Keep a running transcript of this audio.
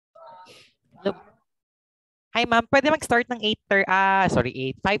Hi ma'am, pwede mag-start ng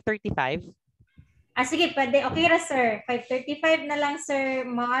 5:35? Sige, pwede. Okay ra, sir. 5:35 na lang, Sir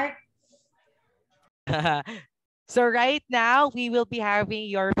Mark. So right now, we will be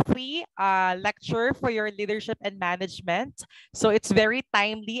having your free lecture for your leadership and management. So it's very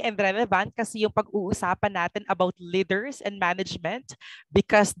timely and relevant kasi yung pag-uusapan natin about leaders and management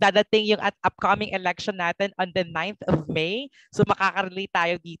because dadating yung at upcoming election natin on the 9th of May. So makaka-relate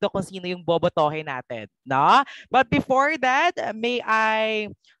tayo dito kung sino yung bobotohin natin. No? But before that, may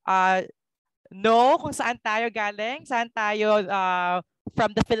I know kung saan tayo galing? Saan tayo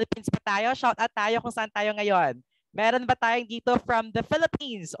from the Philippines pa tayo? Shout out tayo kung saan tayo ngayon. Meron ba tayong dito from the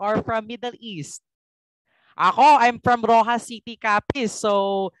Philippines or from Middle East? Ako, I'm from Rojas City, Capiz.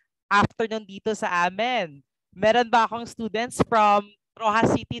 So, afternoon dito sa amin. Meron ba akong students from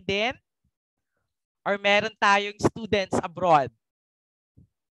Rojas City din? Or meron tayong students abroad?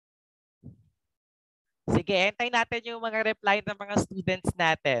 Sige, hintayin natin yung mga reply ng mga students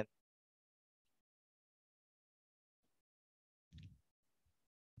natin.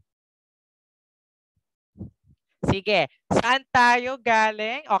 Sige, saan tayo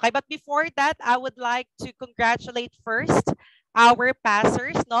galing? Okay, but before that, I would like to congratulate first our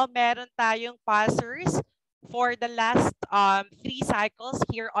passers. No? Meron tayong passers for the last 3 cycles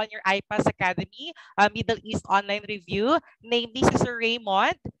here on your IPASS Academy, Middle East Online Review, namely si Sir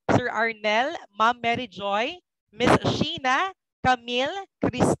Raymond, Sir Arnel, Ma'am Mary Joy, Miss Sheena, Camille,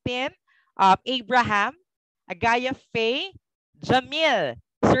 Christine, Abraham, Agaya Faye, Jamil,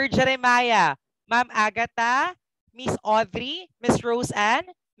 Sir Jeremiah, Ma'am Agatha, Miss Audrey, Miss Roseanne,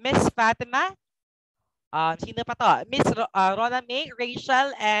 Miss Fatima, sino pa to? Miss Rona May,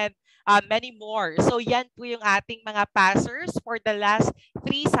 Rachel, and many more. So yan po yung ating mga passers for the last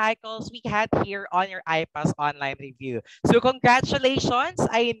 3 cycles we had here on your IPASS online review. So congratulations.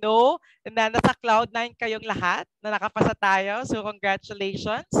 I know na nasa Cloud9 kayong lahat na nakapasa tayo. So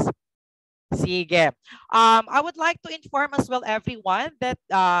congratulations. Sige. I would like to inform as well everyone that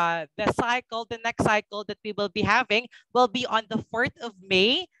the next cycle that we will be having will be on the 4th of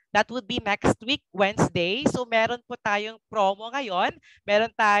May. That would be next week, Wednesday. So meron po tayong promo ngayon.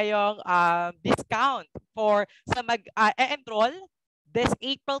 Meron tayong discount for sa mag-enroll this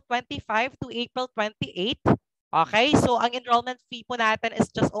April 25 to April 28. Okay, so ang enrollment fee po natin is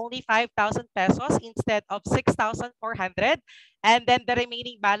just only 5,000 pesos instead of 6,400. And then the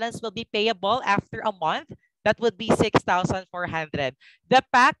remaining balance will be payable after a month. That would be 6,400. The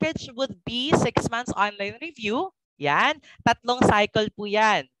package would be 6 months online review. Yan, 3 cycle po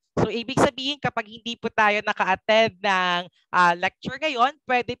yan. So ibig sabihin kapag hindi po tayo naka-attend ng lecture ngayon,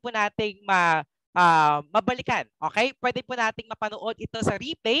 pwede po nating mabalikan. Okay? Pwede po nating mapanood ito sa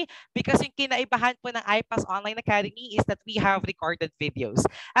replay because yung kinaibahan po ng IPASS Online Academy is that we have recorded videos.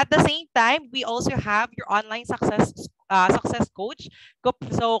 At the same time, we also have your online success coach.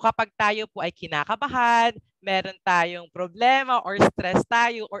 So kapag tayo po ay kinakabahan, meron tayong problema or stress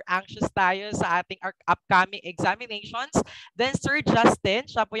tayo or anxious tayo sa ating upcoming examinations, then Sir Justin,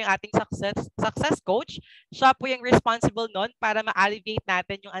 siya po yung ating success coach. Siya po yung responsible nun para ma-alleviate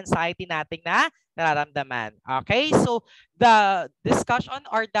natin yung anxiety natin na nararamdaman. Okay? So the discussion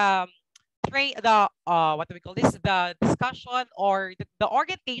or the what do we call this? The discussion or the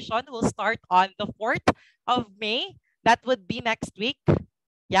orientation will start on the 4th of May. That would be next week.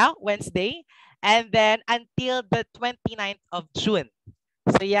 Yeah, Wednesday. And then until the 29th of June.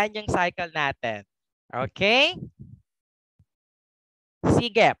 So yan yung cycle natin. Okay?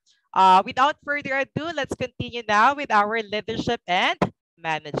 Sige. Without further ado, let's continue now with our leadership and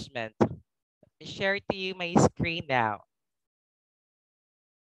management. Let me share to you my screen now.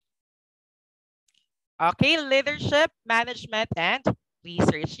 Okay, leadership, management, and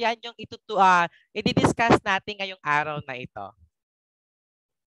research. Yan yung i-discuss natin ngayong araw na ito.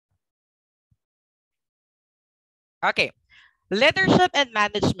 Okay. Leadership and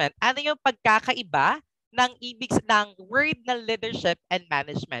management. Ano yung pagkakaiba ng word na leadership and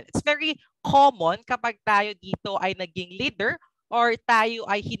management? It's very common kapag tayo dito ay naging leader or tayo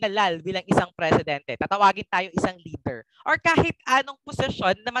ay hinalal bilang isang presidente. Tatawagin tayo isang leader. Or kahit anong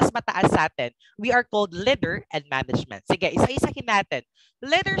posisyon na mas mataas sa atin, we are called leader and management. Sige, isa-isahin natin.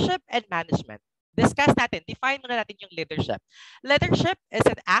 Leadership and management. Discuss natin, define muna natin yung leadership. Leadership is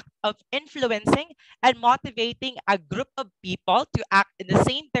an act of influencing and motivating a group of people to act in the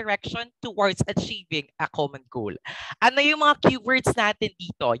same direction towards achieving a common goal. Ano yung mga keywords natin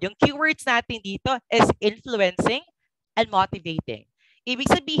dito? Yung keywords natin dito is influencing and motivating.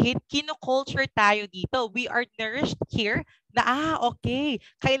 Ibig sabihin, kino-culture tayo dito. We are nourished here na, okay,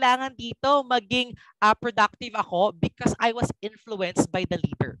 kailangan dito maging productive ako because I was influenced by the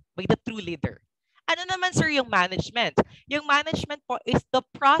leader, by the true leader. Ano naman, sir, yung management? Yung management po is the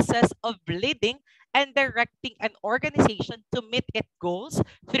process of leading and directing an organization to meet its goals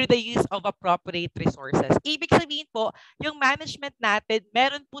through the use of appropriate resources. Ibig sabihin po, yung management natin,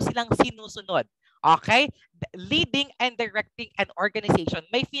 meron po silang sinusunod. Okay? Leading and directing an organization.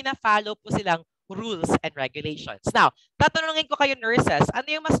 May fina-follow po silang rules and regulations. Now, tatanungin ko kayo, nurses, ano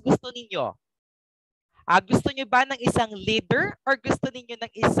yung mas gusto ninyo? Gusto niyo ba ng isang leader or gusto niyo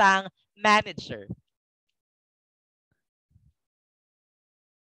ng isang manager?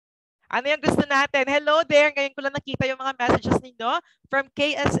 Ano yung gusto natin? Hello there. Ngayon ko lang nakita yung mga messages ninyo from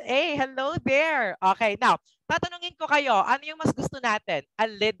KSA. Hello there. Okay, now, tatanungin ko kayo, ano yung mas gusto natin? A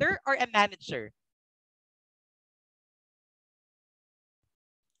leader or a manager?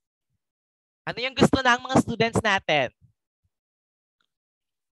 Ano yung gusto ng mga students natin?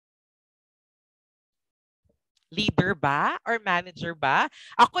 Leader ba or manager ba?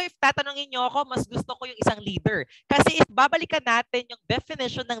 Ako, if tatanungin nyo ako, mas gusto ko yung isang leader. Kasi if babalikan natin yung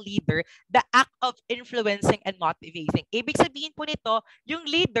definition ng leader, the act of influencing and motivating. Ibig sabihin po nito, yung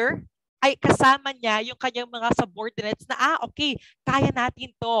leader ay kasama niya yung kanyang mga subordinates na, okay, kaya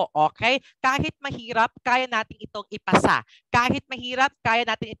natin to, okay? Kahit mahirap, kaya natin itong ipasa. Kahit mahirap, kaya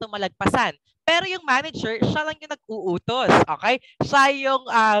natin itong malagpasan. Pero yung manager, siya lang yung nag-uutos, okay? Siya yung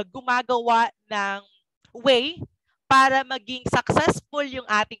gumagawa ng way para maging successful yung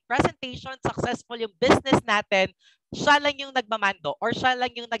ating presentation, successful yung business natin, siya lang yung nagmamando or siya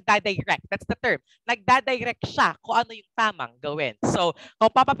lang yung nagdadirect. That's the term. Nagdadirect siya kung ano yung tamang gawin. So,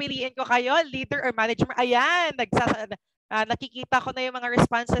 kung papapiliin ko kayo, leader or manager, ayan, nakikita ko na yung mga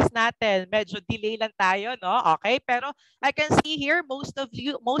responses natin. Medyo delay lang tayo, no? Okay, pero I can see here most of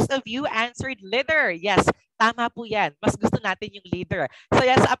you answered leader. Yes, tama po yan. Mas gusto natin yung leader. So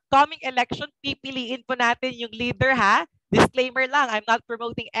yes, upcoming election, pipiliin po natin yung leader, ha? Disclaimer lang, I'm not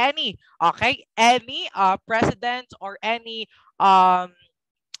promoting any, okay? Any president or any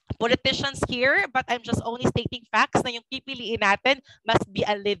politicians here, but I'm just only stating facts na yung pipiliin natin must be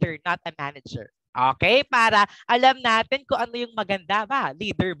a leader, not a manager. Okay? Para alam natin kung ano yung maganda ba?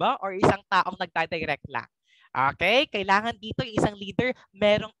 Leader ba? Or isang taong nagdadirect lang? Okay? Kailangan dito yung isang leader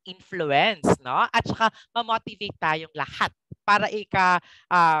merong influence, no? At saka ma-motivate tayong lahat para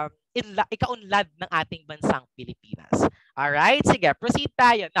ikaunlad ng ating bansang Pilipinas. Alright? Sige, proceed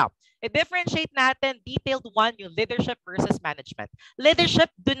tayo. Now, i-differentiate natin detailed one yung leadership versus management.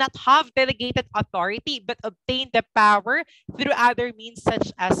 Leadership do not have delegated authority but obtain the power through other means such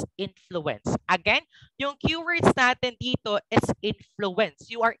as influence. Again, yung keywords natin dito is influence.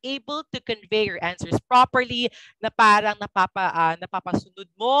 You are able to convey your answers properly na parang napapasunod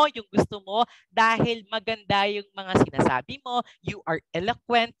mo yung gusto mo dahil maganda yung mga sinasabi mo. You are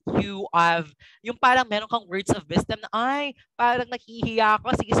eloquent. You have, yung parang meron kang words of wisdom na, ay, parang nahihiya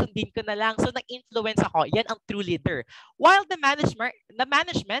ako, sige sundin ko na lang. So, nag-influence ako. Yan ang true leader. While the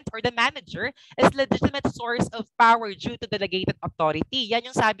management or the manager is legitimate source of power due to delegated authority. Yan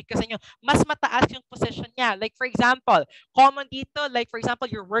yung sabi ko sa inyo, mas mataas yung position niya. Like for example, common dito, like for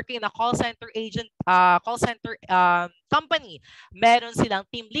example, you're working in a call center company. Meron silang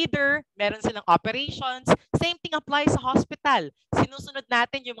team leader, meron silang operations. Same thing applies sa hospital. Sinusunod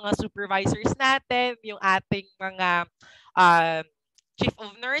natin yung mga supervisors natin, yung ating mga chief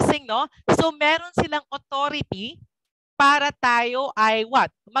of nursing, no? So, meron silang authority para tayo ay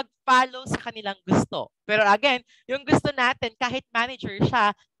mag-follow sa kanilang gusto. Pero again, yung gusto natin, kahit manager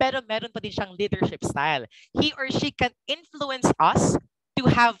siya, pero meron pa din siyang leadership style. He or she can influence us to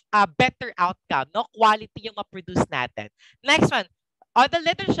have a better outcome, no? Quality yung ma-produce natin. Next one. On the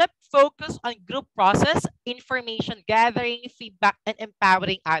leadership, focus on group process, information gathering, feedback, and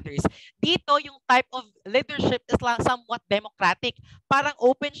empowering others. Dito, yung type of leadership is somewhat democratic. Parang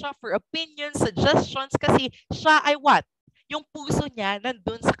open siya for opinions, suggestions, kasi siya ay yung puso niya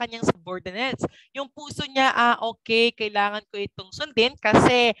nandun sa kanyang subordinates. Yung puso niya, okay, kailangan ko itong sundin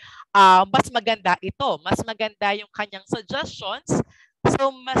kasi mas maganda ito. Mas maganda yung kanyang suggestions.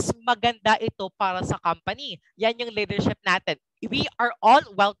 So, mas maganda ito para sa company. Yan yung leadership natin. We are all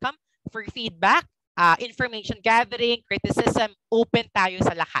welcome for feedback, information gathering, criticism. Open tayo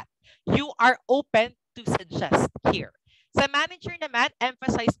sa lahat. You are open to suggest here. Sa manager naman,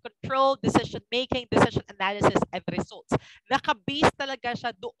 emphasize control, decision-making, decision analysis, and results. Naka-base talaga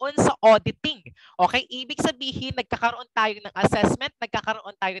siya doon sa auditing. Okay? Ibig sabihin, nagkakaroon tayo ng assessment,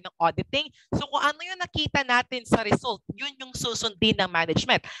 nagkakaroon tayo ng auditing. So, kung ano yung nakita natin sa result, yun yung susundin ng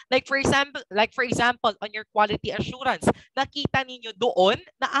management. Like for example, on your quality assurance, nakita ninyo doon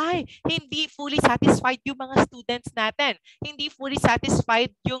na hindi fully satisfied yung mga students natin. Hindi fully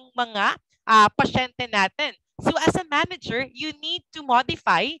satisfied yung mga pasyente natin. So as a manager, you need to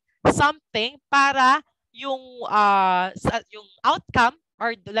modify something para yung yung outcome,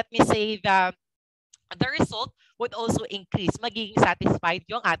 or let me say the result would also increase. Magiging satisfied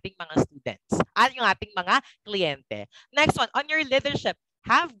yung ating mga students at yung ating mga kliyente. Next one, on your leadership,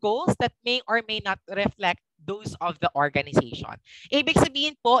 have goals that may or may not reflect those of the organization. Ibig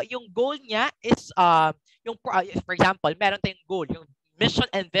sabihin po, yung goal niya is, for example, meron tayong goal, yung mission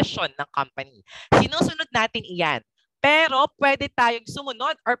and vision ng company. Sinusunod natin iyan. Pero pwede tayong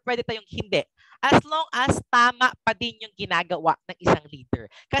sumunod or pwede tayong hindi. As long as tama pa din yung ginagawa ng isang leader.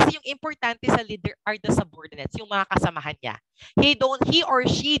 Kasi yung importante sa leader are the subordinates, yung mga kasamahan niya. He or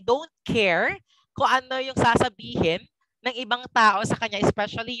she don't care kung ano yung sasabihin ng ibang tao sa kanya,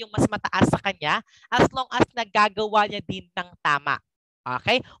 especially yung mas mataas sa kanya, as long as nagagawa niya din ng tama.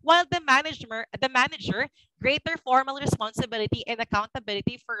 Okay? While the manager, greater formal responsibility and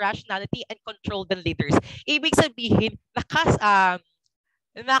accountability for rationality and control than leaders. Ibig sabihin,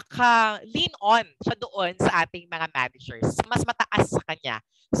 naka-lean on siya doon sa ating mga managers. Mas mataas sa kanya.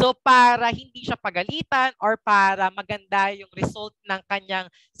 So para hindi siya pagalitan or para maganda yung result ng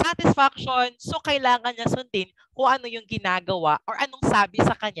kanyang satisfaction, so kailangan niya sundin kung ano yung ginagawa or anong sabi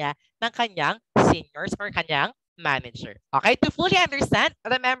sa kanya ng kanyang seniors or kanyang manager. Okay? To fully understand,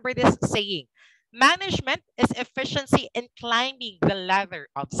 remember this saying. Management is efficiency in climbing the ladder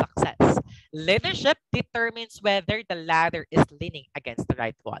of success. Leadership determines whether the ladder is leaning against the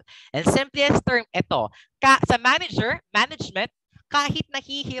right wall. And simplest term ito, sa management, kahit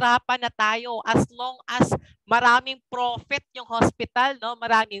nahihirapan na tayo, as long as maraming profit yung hospital, no?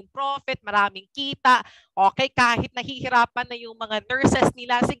 Maraming profit, maraming kita, okay, kahit nahihirapan na yung mga nurses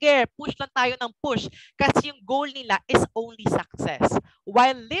nila, sige, push lang tayo ng push kasi yung goal nila is only success.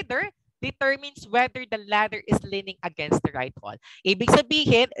 While leader determines whether the ladder is leaning against the right wall. Ibig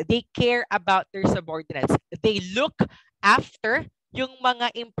sabihin, they care about their subordinates. They look after yung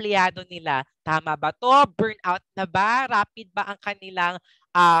mga empleyado nila. Tama ba to? Burnout na ba? Rapid ba ang kanilang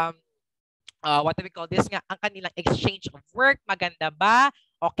what do we call this nga? Ang kanilang exchange of work? Maganda ba?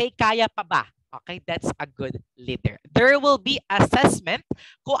 Okay, kaya pa ba? Okay, that's a good leader. There will be assessment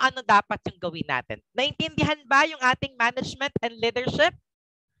kung ano dapat yung gawin natin. Naintindihan ba yung ating management and leadership?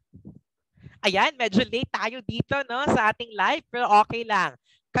 Ayan, medyo late tayo dito, no, sa ating live, pero okay lang.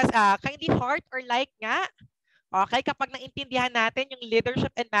 Kasi kindly heart or like nga. Okay, kapag naintindihan natin yung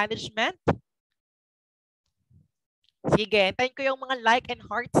leadership and management. Sige, hintayin ko yung mga like and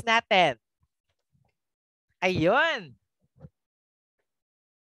hearts natin. Ayun.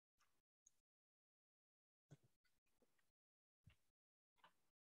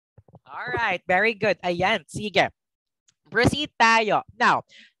 Alright, very good. Ayan, sige. Proceed tayo. Now,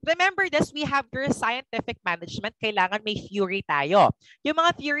 remember this, we have your scientific management. Kailangan may theory tayo. Yung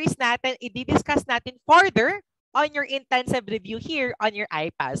mga theories natin, i-discuss natin further on your intensive review here on your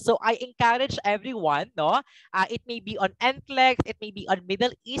IPASS. So I encourage everyone, no? It may be on NCLEX, it may be on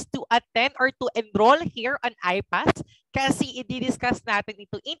Middle East to attend or to enroll here on IPASS kasi i-discuss natin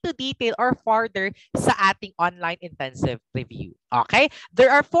ito into detail or further sa ating online intensive review. Okay?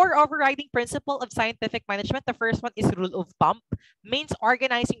 There are 4 overriding principles of scientific management. The first one is rule of thumb, means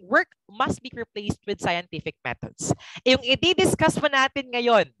organizing work must be replaced with scientific methods. Yung i-discuss mo natin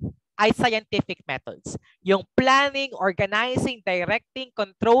ngayon ay scientific methods. Yung planning, organizing, directing,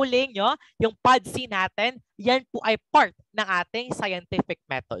 controlling, yung PODC natin, yan po ay part ng ating scientific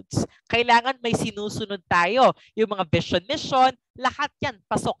methods. Kailangan may sinusunod tayo. Yung mga vision, mission, lahat yan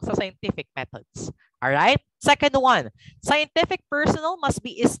pasok sa scientific methods. Alright? Second one, scientific personnel must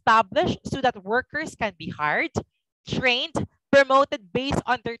be established so that workers can be hired, trained, promoted based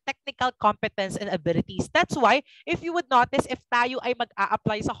on their technical competence and abilities. That's why, if you would notice, if tayo ay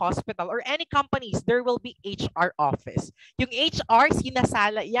mag-a-apply sa hospital or any companies, there will be HR office. Yung HR,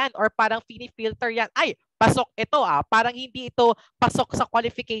 sinasala yan or parang filter yan. Ay, pasok ito parang hindi ito pasok sa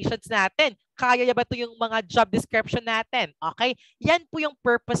qualifications natin. Kaya ba ito yung mga job description natin? Okay? Yan po yung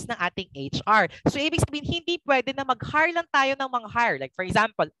purpose ng ating HR. So, ibig sabihin, hindi pwede na mag-hire lang tayo ng mga hire. Like, for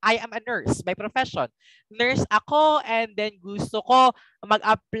example, I am a nurse by profession. Nurse ako and then gusto ko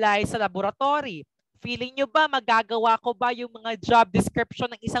mag-apply sa laboratory. Feeling nyo ba, magagawa ko ba yung mga job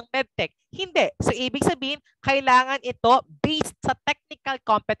description ng isang medtech? Hindi. So, ibig sabihin, kailangan ito based sa technical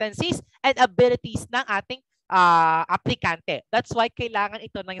competencies and abilities ng ating aplikante. That's why kailangan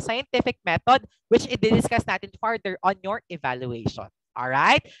ito ng scientific method which i-discuss natin further on your evaluation. All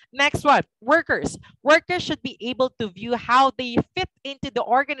right. Next one, workers. Workers should be able to view how they fit into the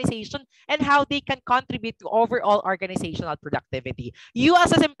organization and how they can contribute to overall organizational productivity. You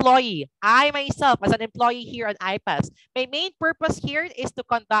as an employee, I myself as an employee here at IPASS, my main purpose here is to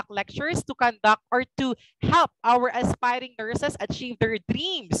conduct lectures, to conduct or to help our aspiring nurses achieve their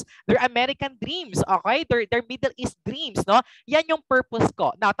dreams, their American dreams, okay? Their Middle East dreams, no? Yan yung purpose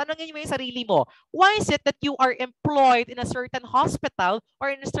ko. Now, tanongin mo yung sarili mo, why is it that you are employed in a certain hospital or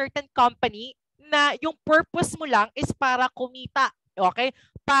in a certain company na yung purpose mo lang is para kumita, okay?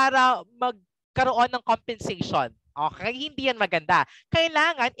 Para magkaroon ng compensation. Okay? Hindi yan maganda.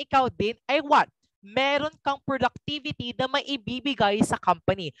 Kailangan ikaw din ay what? Meron kang productivity na maibibigay sa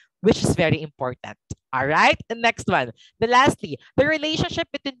company, which is very important. All right? And next one. Lastly, the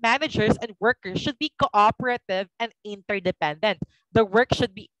relationship between managers and workers should be cooperative and interdependent. The work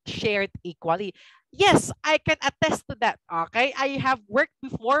should be shared equally. Yes, I can attest to that. Okay, I have worked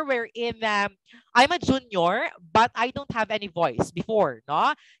before wherein I'm a junior, but I don't have any voice before,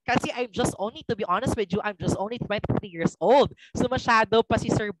 no? Kasi I'm just only, to be honest with you, I'm just only 23 years old. So masyado pa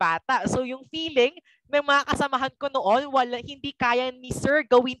si Sir Bata. So yung feeling ng mga kasamahan ko noon, hindi kaya ni Sir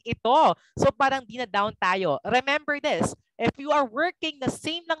gawin ito. So parang dina-down tayo. Remember this, if you are working the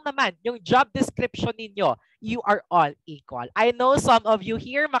same lang naman yung job description ninyo, you are all equal. I know some of you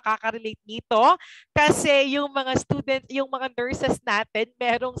here makaka-relate nito kasi yung mga students, yung mga nurses natin,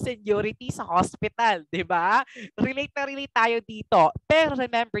 merong seniority sa hospital, di ba? Relate na relate tayo dito. Pero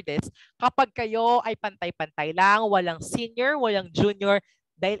remember this, kapag kayo ay pantay-pantay lang, walang senior, walang junior,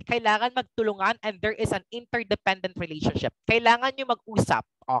 dahil kailangan magtulungan and there is an interdependent relationship. Kailangan nyo mag-usap,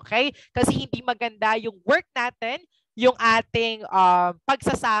 okay? Kasi hindi maganda yung work natin, yung ating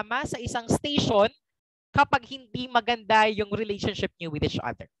pagsasama sa isang station kapag hindi maganda yung relationship niyo with each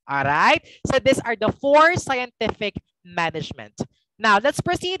other. Alright? So these are the 4 scientific management. Now, let's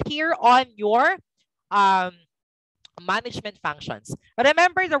proceed here on your management functions.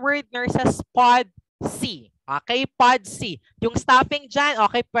 Remember the word nurses, pod C. Okay, pod C. Yung staffing dyan,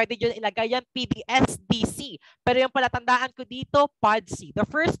 okay, pwede dyan ilagay yan PDSDC. Pero yung palatandaan ko dito, pod C. The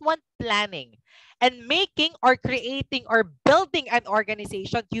first one, planning. And making or creating or building an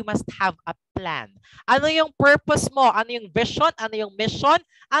organization, you must have a plan. Ano yung purpose mo? Ano yung vision? Ano yung mission?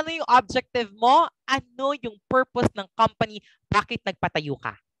 Ano yung objective mo? Ano yung purpose ng company? Bakit nagpatayo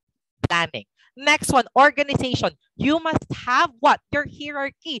ka? Planning. Next one, organization. You must have what? Your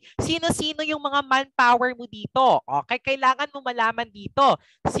hierarchy. Sino-sino yung mga manpower mo dito? Okay, kailangan mo malaman dito.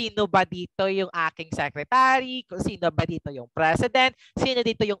 Sino ba dito yung aking secretary? Sino ba dito yung president? Sino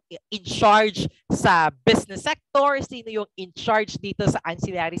dito yung in charge sa business sector? Sino yung in charge dito sa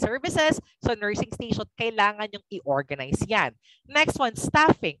ancillary services? So nursing station, kailangan yung i-organize yan. Next one,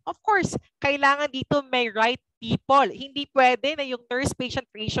 staffing. Of course, kailangan dito may right people. Hindi pwede na yung nurse-patient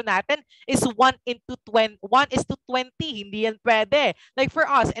ratio natin is 1:20. Hindi yan pwede. Like for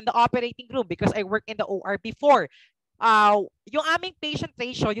us in the operating room, because I work in the OR before, yung aming patient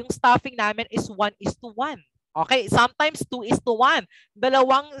ratio, yung staffing namin is 1:1. Okay, sometimes 2:1.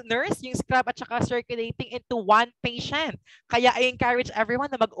 Dalawang nurse, yung scrub at saka circulating into 1 patient. Kaya I encourage everyone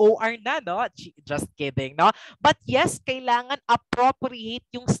na mag-OR na, no? Just kidding, no? But yes, kailangan appropriate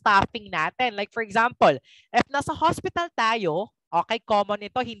yung staffing natin. Like for example, if nasa hospital tayo, okay, common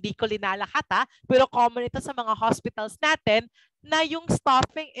ito, hindi ko linalahat ha, pero common ito sa mga hospitals natin na yung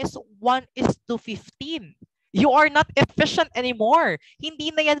staffing is 1:15. You are not efficient anymore.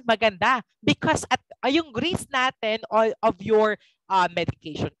 Hindi na yan maganda because at yung grades natin of your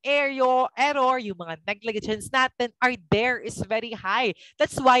medication error, yung mga negligence natin are there is very high.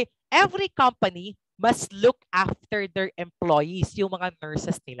 That's why every company must look after their employees, yung mga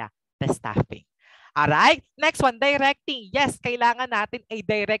nurses nila, the staffing. Alright? Next one, directing. Yes, kailangan natin ay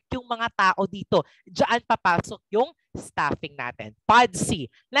direct yung mga tao dito. Diyan papasok yung staffing natin. Pod C.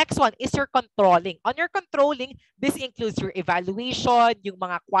 Next one is your controlling. On your controlling, this includes your evaluation, yung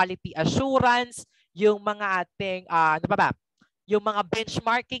mga quality assurance, yung mga ating, ano ba? Yung mga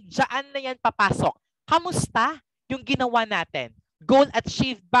benchmarking, diyan na yan papasok. Kamusta yung ginawa natin? Goal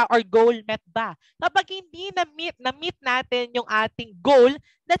achieved ba or goal met ba? Kapag hindi na-meet natin yung ating goal,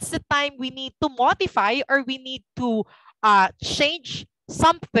 that's the time we need to modify or we need to change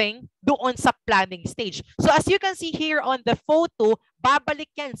something doon sa planning stage. So as you can see here on the photo, babalik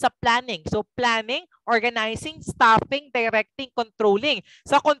yan sa planning. So planning, organizing, staffing, directing, controlling.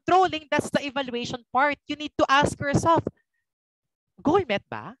 Sa controlling, that's the evaluation part. You need to ask yourself, goal met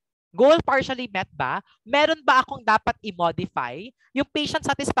ba? Goal partially met ba? Meron ba akong dapat i-modify? Yung patient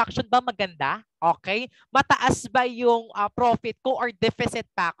satisfaction ba maganda? Okay? Mataas ba yung profit ko or deficit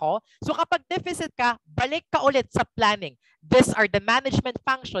pa ako? So kapag deficit ka, balik ka ulit sa planning. These are the management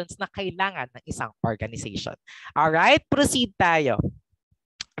functions na kailangan ng isang organization. Alright? Proceed tayo.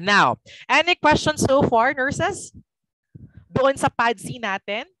 Now, any questions so far, nurses? Doon sa pad C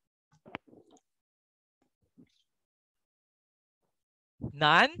natin?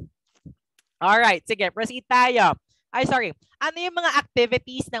 None? Alright, sige, proceed tayo. Ay, sorry. Ano yung mga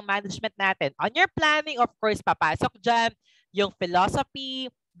activities ng management natin? On your planning, of course, papasok dyan yung philosophy,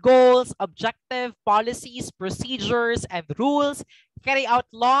 goals, objective, policies, procedures, and rules. Carry out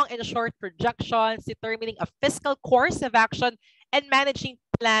long and short projections, determining a fiscal course of action, and managing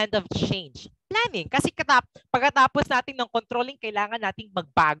plan of change. Planning. Kasi pagkatapos natin ng controlling, kailangan nating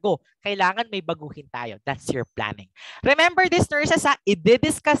magbago. Kailangan may baguhin tayo. That's your planning. Remember this, nurses,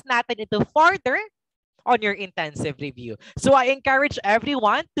 i-discuss natin ito further on your intensive review. So I encourage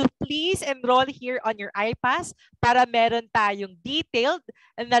everyone to please enroll here on your IPASS para meron tayong detailed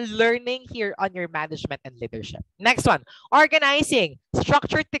na learning here on your management and leadership. Next one, organizing.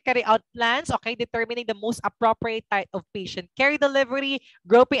 Structure to carry out plans, okay, determining the most appropriate type of patient care delivery,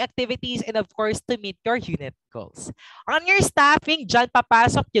 grouping activities, and of course, to meet your unit goals. On your staffing, dyan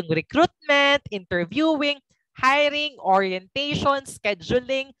papasok yung recruitment, interviewing, hiring, orientation,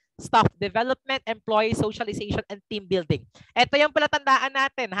 scheduling, staff development, employee socialization, and team building. Ito yung palatandaan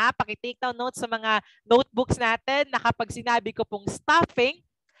natin, ha? Paki-take down notes sa mga notebooks natin na kapag sinabi ko pong staffing,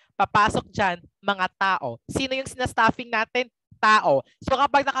 papasok dyan mga tao. Sino yung sinastaffing natin? Tao. So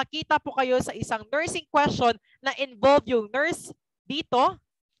kapag nakakita po kayo sa isang nursing question na involve yung nurse dito,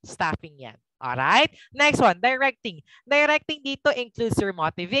 staffing yan. Alright? Next one, directing. Directing dito includes your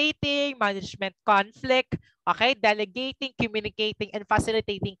motivating, management conflict, okay, delegating, communicating, and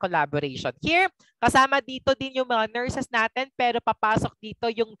facilitating collaboration. Here, kasama dito din yung mga nurses natin, pero papasok dito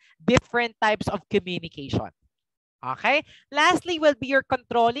yung different types of communication. Okay? Lastly will be your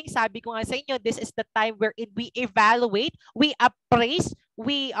controlling. Sabi ko nga sa inyo, this is the time wherein we evaluate, we appraise,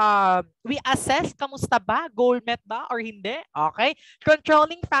 we assess, kamusta ba? Goal met ba or hindi? Okay?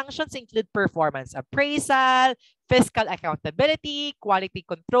 Controlling functions include performance appraisal, fiscal accountability, quality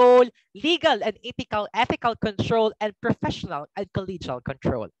control, legal and ethical control, and professional and collegial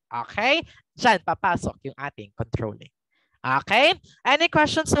control. Okay? Diyan papasok yung ating controlling. Okay? Any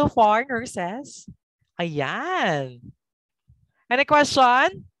questions so far, nurses? Ayan. Any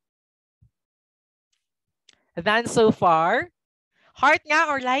question? Done so far? Heart nga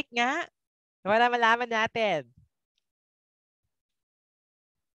or like nga? Wala malaman natin.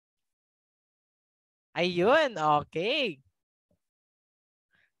 Ayun, okay.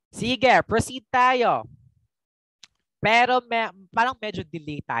 Sige, proceed tayo. Pero parang medyo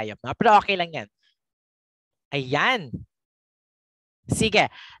delay tayo. Pero okay lang yan. Ayan.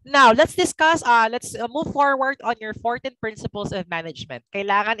 Sige. Now, let's discuss, let's move forward on your 14 principles of management.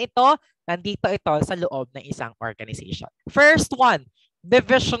 Kailangan ito, nandito ito sa loob ng isang organization. First one,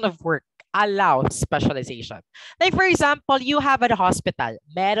 division of work. Allow specialization. Like for example, you have a hospital.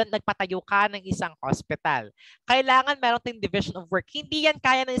 Nagpatayo ka ng isang hospital. Kailangan meron tayong division of work. Hindi yan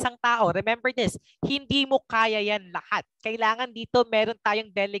kaya ng isang tao. Remember this, hindi mo kaya yan lahat. Kailangan dito meron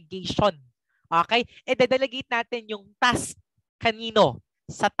tayong delegation. Okay? I-delegate natin yung task kanino?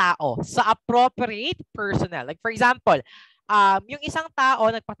 Sa tao. Sa appropriate personnel. Like for example, yung isang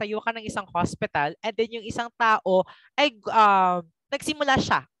tao, nagpatayo ka ng isang hospital, and then yung isang tao ay nagsimula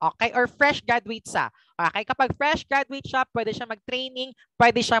siya. Okay? Or fresh graduate siya. Okay? Kapag fresh graduate siya, pwede siya mag-training,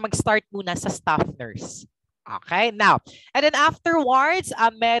 pwede siya mag-start muna sa staff nurse. Okay? Now, and then afterwards,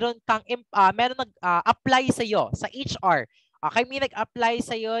 meron nag-apply sa'yo sa HR. Okay, may nag-apply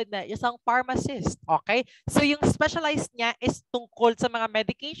sa'yo na isang pharmacist. Okay? So yung specialized niya is tungkol sa mga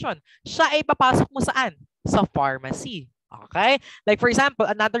medication. Siya ay papasok mo saan? Sa pharmacy. Okay? Like for example,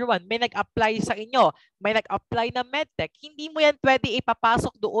 another one, may nag-apply sa inyo. May nag-apply na medtech. Hindi mo yan pwede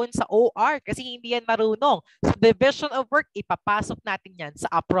ipapasok doon sa OR kasi hindi yan marunong. So division of work, ipapasok natin yan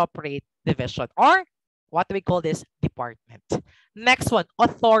sa appropriate division or what we call this department. Next one,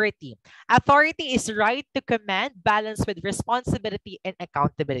 authority. Authority is right to command, balanced with responsibility and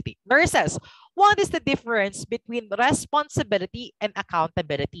accountability. Nurses, what is the difference between responsibility and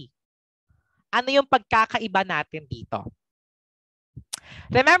accountability? Ano yung pagkakaiba natin dito?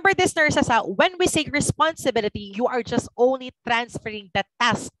 Remember this, nurses, when we say responsibility, you are just only transferring the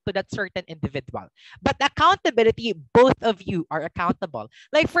task to that certain individual. But accountability, both of you are accountable.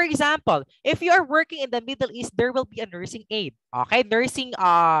 Like for example, if you are working in the Middle East, there will be a nursing aide. Okay, nursing,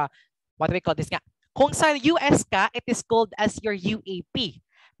 what do we call this? Kung sa US ka, it is called as your UAP.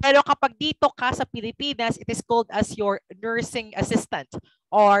 Pero kapag dito ka sa Pilipinas, it is called as your nursing assistant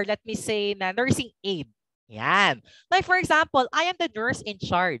or let me say na nursing aide. Yan. Like for example, I am the nurse in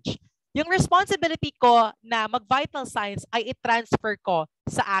charge. Yung responsibility ko na mag-vital signs ay i-transfer ko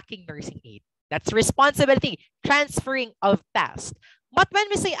sa aking nursing aide. That's responsibility, transferring of task. But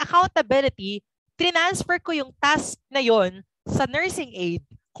when we say accountability, transfer ko yung task na yon sa nursing aide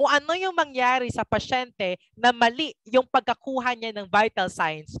kung ano yung mangyari sa pasyente na mali yung pagkakuha niya ng vital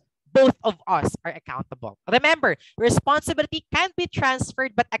signs. Both of us are accountable. Remember, responsibility can be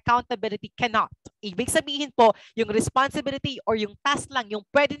transferred but accountability cannot. Ibig sabihin po, yung responsibility or yung task lang yung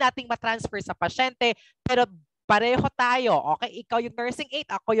pwede nating matransfer sa pasyente pero pareho tayo. Okay, ikaw yung nursing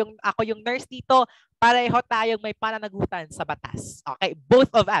aide, ako yung nurse dito, pareho tayong may pananagutan sa batas. Okay,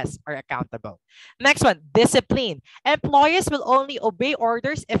 both of us are accountable. Next one, discipline. Employees will only obey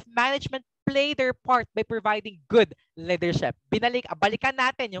orders if management play their part by providing good leadership. Balikan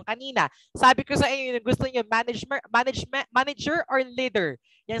natin yung kanina. Sabi ko sa inyo, gusto niyo manager or leader?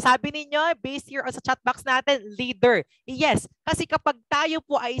 Yan sabi ninyo, based here sa chat box natin, leader. Yes, kasi kapag tayo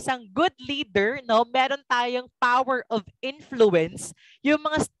po ay isang good leader, no, meron tayong power of influence, yung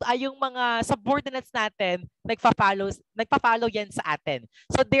mga subordinates natin, nagpa-follow yan sa atin.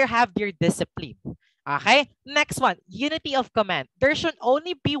 So they have their discipline. Okay, next one, unity of command. There should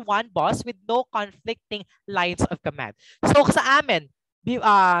only be one boss with no conflicting lines of command. So sa amin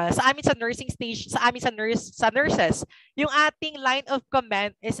sa nursing stage, sa nurses, yung ating line of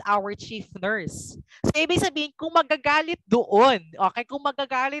command is our chief nurse. So ibig sabihin, kung magagalit doon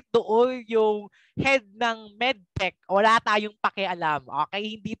yung head ng medtech, wala tayong pakialam.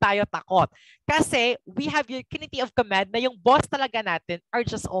 Okay, hindi tayo takot. Kasi we have unity of command na yung boss talaga natin are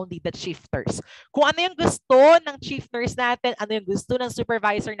just only the chief nurse. Kung ano yung gusto ng chief nurse natin, ano yung gusto ng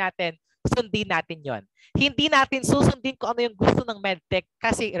supervisor natin, sundin natin yon. Hindi natin susundin kung ano yung gusto ng medtech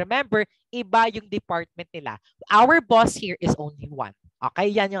kasi remember, iba yung department nila. Our boss here is only one. Okay,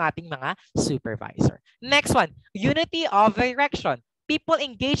 yan yung ating mga supervisor. Next one, unity of direction. People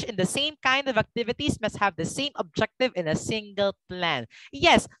engaged in the same kind of activities must have the same objective in a single plan.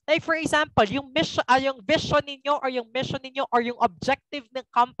 Yes, like for example, yung vision ninyo or yung mission ninyo or yung objective ng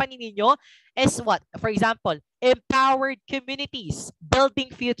company ninyo is what? For example, empowered communities, building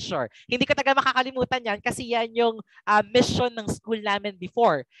future. Hindi ko taga makakalimutan yan kasi yan yung mission ng school namin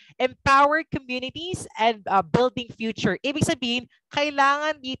before. Empowered communities and building future. Ibig sabihin,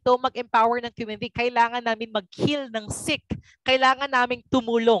 kailangan dito mag-empower ng community, kailangan namin mag-heal ng sick, kailangan namin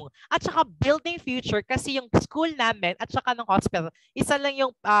tumulong. At saka building future kasi yung school namin at saka ng hospital, isa lang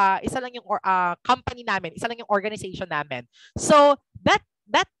yung company namin, isa lang yung organization namin. So that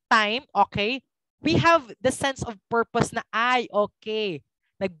time, okay, we have the sense of purpose na okay,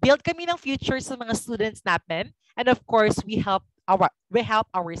 nag-build kami ng future sa mga students natin, and of course we help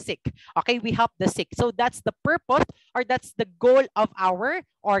our sick. Okay, we help the sick. So that's the purpose or that's the goal of our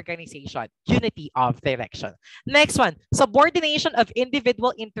organization. Unity of direction. Next one, subordination of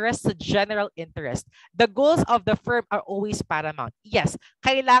individual interest to general interest. The goals of the firm are always paramount. Yes,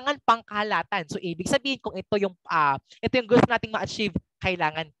 kailangan pangkahalatan. So ibig sabihin kung ito yung gusto nating ma-achieve,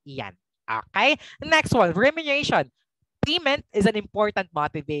 kailangan iyan. Okay? Next one, remuneration. Payment is an important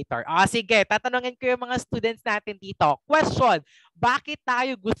motivator. Sige, tatanungin ko yung mga students natin dito. Question, bakit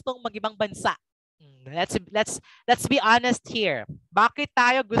tayo gustong mag-ibang bansa? Let's be honest here. Bakit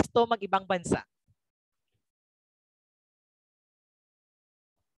tayo gusto mag-ibang bansa?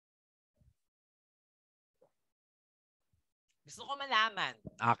 Gusto ko malaman.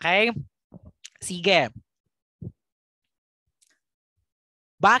 Okay? Sige.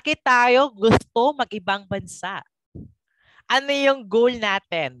 Bakit tayo gusto mag-ibang bansa? Ano yung goal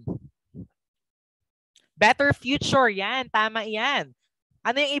natin? Better future, yan. Tama yan.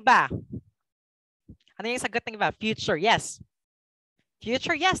 Ano yung iba? Ano yung sagot ng iba? Future, yes.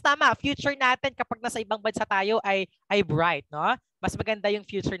 Future, yes, tama. Future natin kapag nasa ibang bansa tayo ay bright, no? Mas maganda yung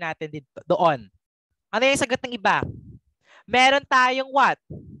future natin doon. Ano yung sagot ng iba? Meron tayong what?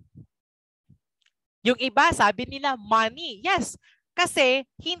 Yung iba, sabi nila, money. Yes. Kasi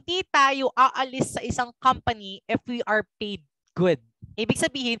hindi tayo aalis sa isang company if we are paid good. Ibig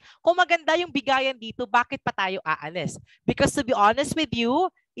sabihin, kung maganda yung bigayan dito, bakit pa tayo aalis? Because to be honest with you,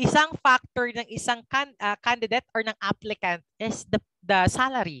 isang factor ng isang candidate or ng applicant is the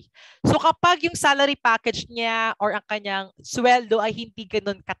salary. So kapag yung salary package niya or ang kanyang sweldo ay hindi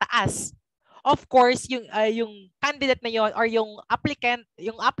ganun kataas, of course, yung candidate na yon or yung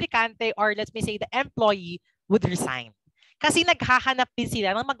aplikante or let's say the employee would resign. Kasi naghahanap din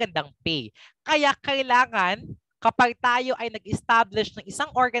sila ng magandang pay. Kaya kailangan, kapag tayo ay nag-establish ng isang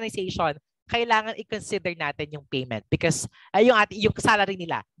organization, kailangan i-consider natin yung payment because yung salary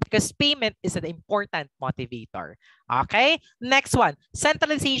nila because payment is an important motivator. Okay? Next one,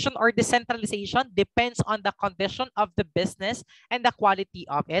 centralization or decentralization depends on the condition of the business and the quality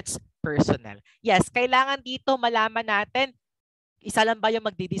of its personnel. Yes, kailangan dito malaman natin isa lang ba yung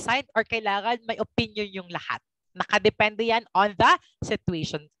magdi-decide or kailangan may opinion yung lahat. Nakadepende yan on the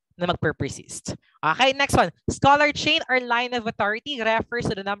situation na magper-persist. Okay, next one. Scholar chain or line of authority refers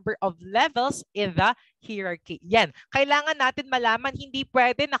to the number of levels in the hierarchy. Yan. Kailangan natin malaman, hindi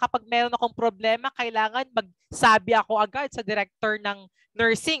pwede na kapag meron akong problema, kailangan magsabi ako agad sa director ng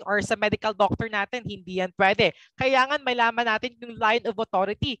nursing or sa medical doctor natin. Hindi yan pwede. Kailangan malaman natin yung line of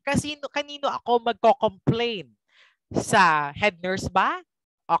authority. Kasi kanino ako magko-complain? Sa head nurse ba?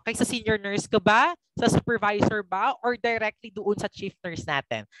 Okay, sa senior nurse ko ba? Sa supervisor ba? Or directly doon sa chief nurse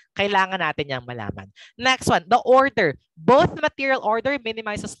natin? Kailangan natin yung malaman. Next one, the order. Both material order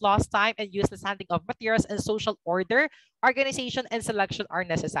minimizes lost time and useless handling of materials and social order, organization and selection are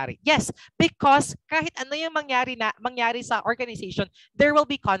necessary. Yes, because kahit ano yung mangyari sa organization, there will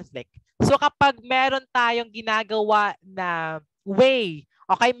be conflict. So kapag meron tayong ginagawa na way,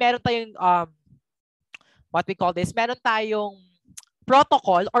 okay, meron tayong what we call this, meron tayong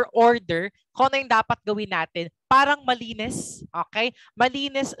protocol or order kung ano yung dapat gawin natin, parang malinis, okay?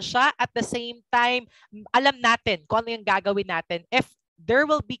 Malinis siya at the same time, alam natin kung ano yung gagawin natin if there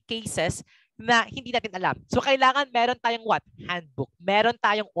will be cases na hindi natin alam. So, kailangan meron tayong what? Handbook. Meron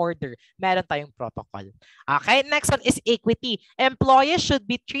tayong order. Meron tayong protocol. Okay? Next one is equity. Employees should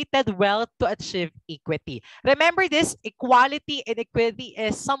be treated well to achieve equity. Remember this, equality and equity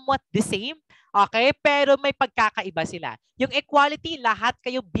is somewhat the same. Okay? Pero may pagkakaiba sila. Yung equality, lahat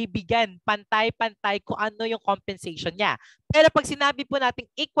kayo bibigyan pantay-pantay kung ano yung compensation niya. Pero pag sinabi po natin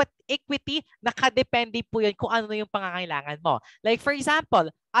equity, nakadepende po yun kung ano yung pangangailangan mo. Like for example,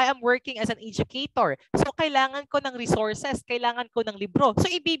 I am working as an educator. So, kailangan ko ng resources, kailangan ko ng libro.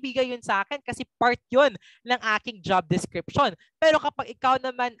 So, ibibigay yun sa akin kasi part yun ng aking job description. Pero kapag ikaw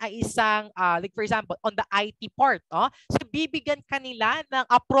naman ay isang, like for example, on the IT part, so bibigyan kanila ng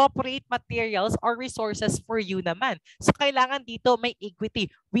appropriate materials or resources for you naman. So, kailangan dito may equity.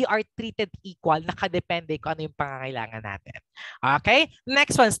 We are treated equal, nakadepende kung ano yung pangangailangan natin. Okay?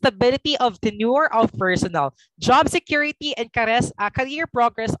 Next one, stability of tenure of personnel. Job security and career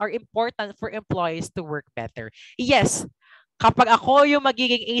progress are important for employees to work better. Yes, kapag ako yung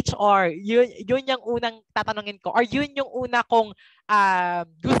magiging HR, yun yung unang tatanungin ko or yun yung una kong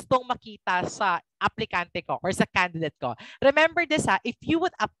gustong makita sa aplikante ko or sa candidate ko. Remember this if you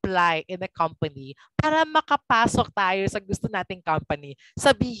would apply in a company para makapasok tayo sa gusto nating company,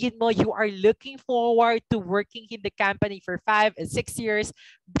 sabihin mo you are looking forward to working in the company for 5 and 6 years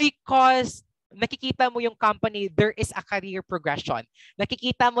because nakikita mo yung company, there is a career progression.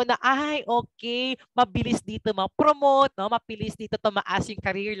 Nakikita mo na, ay, okay, mabilis dito ma-promote, no? Mabilis dito tumaas yung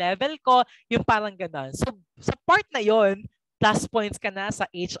career level ko, yung parang ganun. So, sa part na yon, plus points ka na sa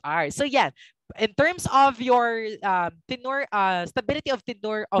HR. So, yan. In terms of your tenure, stability of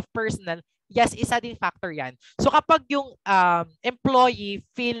tenure of personnel, yes, isa din factor yan. So kapag yung employee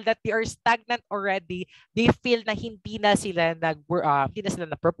feel that they are stagnant already, they feel na hindi na sila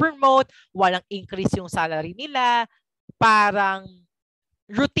na-promote, walang increase yung salary nila, parang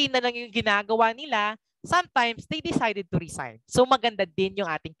routine na lang yung ginagawa nila, sometimes they decided to resign. So maganda din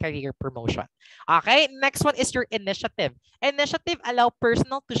yung ating career promotion. Okay, next one is your initiative. Initiative allow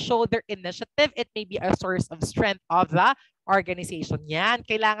personnel to show their initiative. It may be a source of strength of the organization. Yan,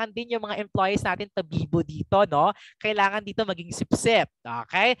 kailangan din yung mga employees natin tabibo dito, no? Kailangan dito maging sip-sip.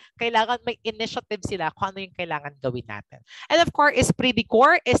 Okay? Kailangan may initiative sila kung ano yung kailangan gawin natin. And of course, is pretty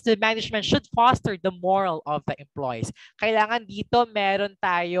core is the management should foster the moral of the employees. Kailangan dito meron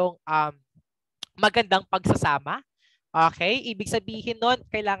tayong magandang pagsasama. Okay? Ibig sabihin nun,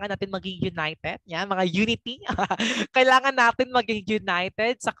 kailangan natin maging united. Yan, mga unity. Kailangan natin maging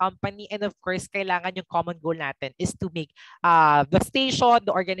united sa company and of course, kailangan yung common goal natin is to make the station,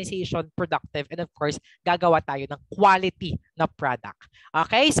 the organization productive and of course, gagawa tayo ng quality na product.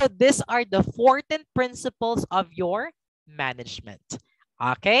 Okay? So these are the 14 principles of your management.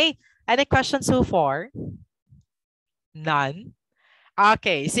 Okay? Any questions so far? None?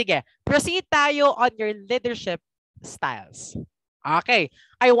 Okay, sige. Proceed tayo on your leadership styles. Okay.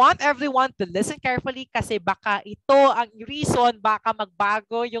 I want everyone to listen carefully kasi baka ito ang reason baka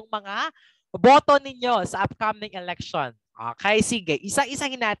magbago yung mga boto ninyo sa upcoming election. Okay, sige.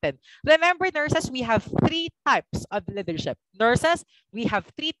 Isa-isahin natin. Remember, nurses, we have 3 types of leadership. Nurses, we have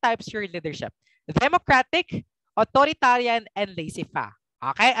 3 types of leadership. Democratic, authoritarian, and laissez-faire.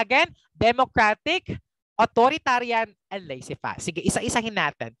 Okay, again, democratic, authoritarian, and laissez-faire. Sige, isa-isahin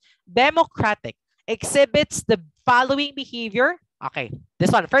natin. Democratic exhibits the following behavior. Okay, this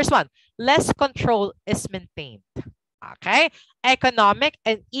one. First one, less control is maintained. Okay, economic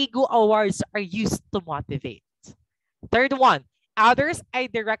and ego awards are used to motivate. Third one, others are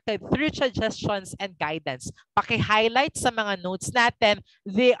directed through suggestions and guidance. Paki-highlight sa mga notes natin,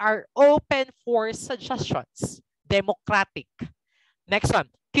 they are open for suggestions. Democratic. Next one,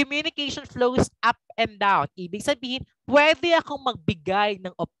 communication flows up and down. Ibig sabihin, pwede akong magbigay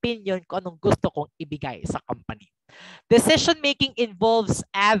ng opinion kung anong gusto kong ibigay sa company. Decision-making involves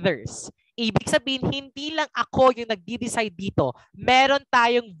others. Ibig sabihin, hindi lang ako yung nagdi-decide dito. Meron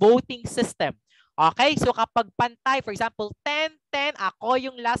tayong voting system. Okay? So kapag pantay, for example, 10-10, ako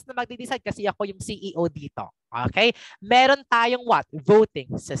yung last na magdi-decide kasi ako yung CEO dito. Okay? Meron tayong what?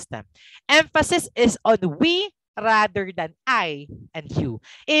 Voting system. Emphasis is on we rather than I and you.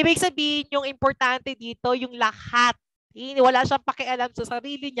 Ibig sabihin, yung importante dito, yung lahat. Wala siyang pakialam sa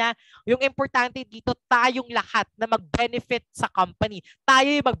sarili niya. Yung importante dito, tayong lahat na mag-benefit sa company. Tayo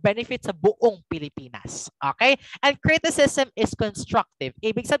yung mag-benefit sa buong Pilipinas. Okay? And criticism is constructive.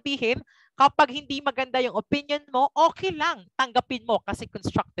 Ibig sabihin, kapag hindi maganda yung opinion mo, okay lang. Tanggapin mo kasi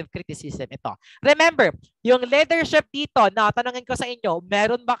constructive criticism ito. Remember, yung leadership dito, tanongin ko sa inyo,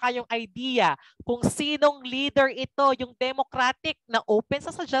 meron ba kayong idea kung sinong leader ito, yung democratic na open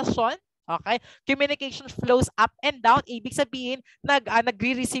sa suggestion? Okay? Communication flows up and down. Ibig sabihin,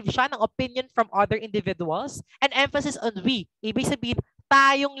 nagre-receive siya ng opinion from other individuals. And emphasis on we. Ibig sabihin,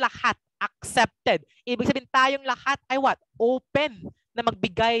 tayong lahat accepted. Ibig sabihin, tayong lahat ay what? Open na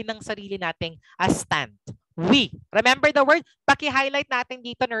magbigay ng sarili nating stand. We. Remember the word? Paki-highlight natin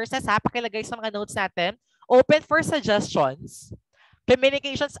dito, nurses, ha? Pakilagay sa mga notes natin. Open for suggestions.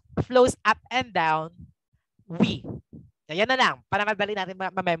 Communications flows up and down. We. Yan na lang. Para madali natin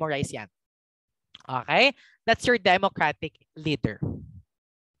ma-memorize yan. Okay? That's your democratic leader.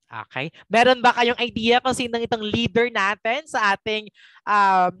 Okay? Meron ba kayong idea kung sino itong leader natin sa ating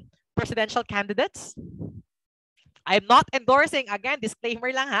presidential candidates? I'm not endorsing, again,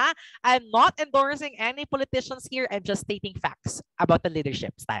 disclaimer lang ha, I'm not endorsing any politicians here. I'm just stating facts about the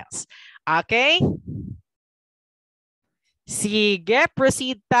leadership styles. Okay? Sige,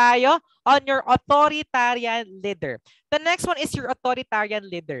 proceed tayo on your authoritarian leader. The next one is your authoritarian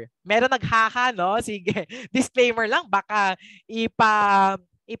leader. Meron naghaha, no? Sige, disclaimer lang, baka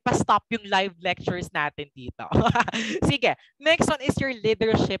ipa-stop yung live lectures natin dito. Sige, next one is your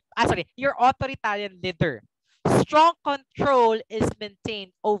leadership, your authoritarian leader. Strong control is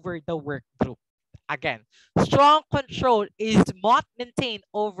maintained over the work group. Again, strong control is not maintained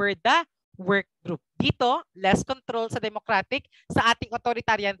over the work group. Dito, less control sa democratic, sa ating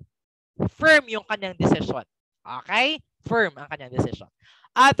authoritarian, firm yung kanyang decision. Okay? Firm ang kanyang decision.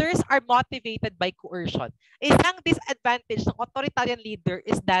 Others are motivated by coercion. Isang disadvantage ng authoritarian leader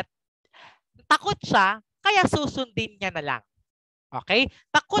is that takot siya, kaya susundin niya na lang. Okay?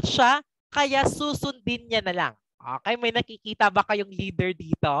 Takot siya, kaya susundin niya na lang. Okay? May nakikita ba kayong leader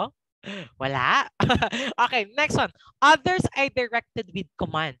dito? Wala? Okay, next one. Others are directed with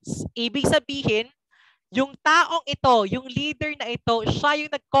commands. Ibig sabihin, yung taong ito, yung leader na ito, siya yung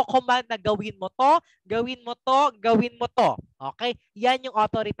nagko-command na gawin mo to, gawin mo to, gawin mo to. Okay? Yan yung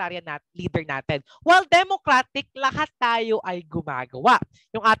authoritarian leader natin. While democratic, lahat tayo ay gumagawa.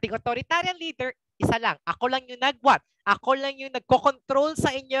 Yung ating authoritarian leader, isa lang. Ako lang yung nag-what? Ako lang yung nagko-control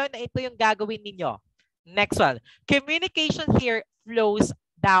sa inyo na ito yung gagawin ninyo. Next one. Communication here flows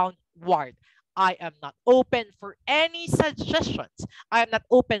downward. I am not open for any suggestions. I am not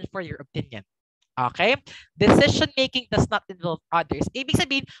open for your opinion. Okay? Decision-making does not involve others. Ibig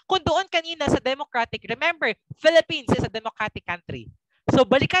sabihin, kung doon kanina sa democratic, remember, Philippines is a democratic country. So,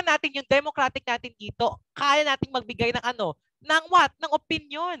 balikan natin yung democratic natin dito, kaya nating magbigay ng ano? Ng what? Ng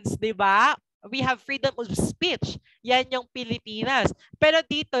opinions, di ba? We have freedom of speech. Yan yung Pilipinas. Pero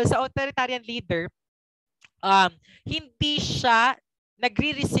dito, sa authoritarian leader, hindi siya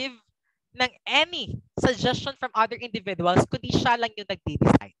nagre-receive ng any suggestion from other individuals, kundi siya lang yung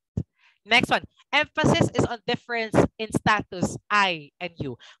nagde-decide. Next one, emphasis is on difference in status, I and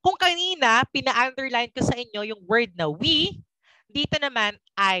you. Kung kanina, pina-underline ko sa inyo yung word na we, dito naman,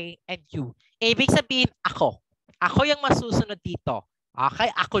 I and you. Ibig sabihin, ako. Ako yung masusunod dito. Okay?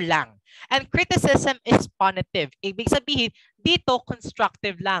 Ako lang. And criticism is punitive. Ibig sabihin, dito,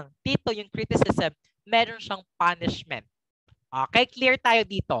 constructive lang. Dito, yung criticism, meron siyang punishment. Okay? Clear tayo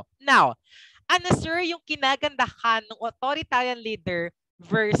dito. Now, ano sir yung kinagandahan ng authoritarian leader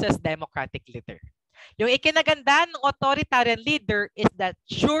versus democratic leader? Yung ikinaganda ng authoritarian leader is that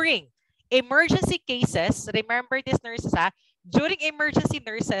during emergency cases, remember this nurses ha, during emergency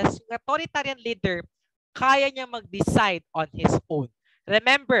nurses, yung authoritarian leader kaya niya mag-decide on his own.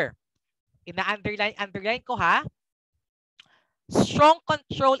 Remember, underline ko ha, strong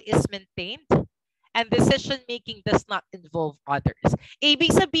control is maintained and decision-making does not involve others.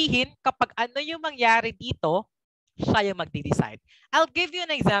 Ibig sabihin, kapag ano yung mangyari dito, siya yung magde-decide. I'll give you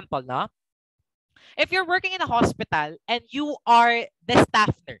an example, no? If you're working in a hospital and you are the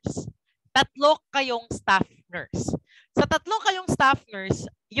staff nurse, tatlo kayong staff nurse. Sa tatlo kayong staff nurse,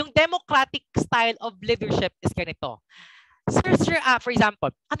 yung democratic style of leadership is ganito. Sir, for example,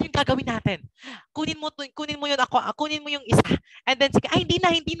 ano yung gagawin natin? Kunin mo yun ako, kunin mo yung isa. And then sige, ay hindi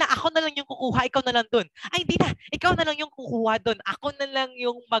na, ako na lang yung kukuha, ikaw na lang dun. Ay hindi na, ikaw na lang yung kukuha dun. Ako na lang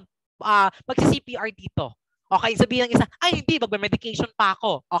yung magsi-CPR dito. Okay, sabihin ng isa, ay hindi, magme-medication pa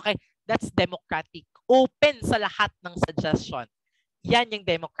ako. Okay, that's democratic. Open sa lahat ng suggestion. Yan yung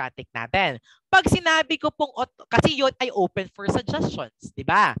democratic natin. Pag sinabi ko pong, kasi yun ay open for suggestions, di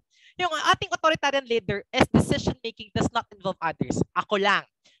ba? Yung ating authoritarian leader is decision-making does not involve others. Ako lang.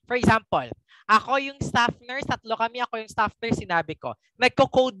 For example, ako yung staff nurse, tatlo kami, ako yung staff nurse, sinabi ko,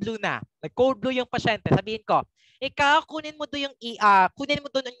 nagko-code blue na. Nag-code blue yung pasyente. Sabihin ko, ikaw, kunin mo doon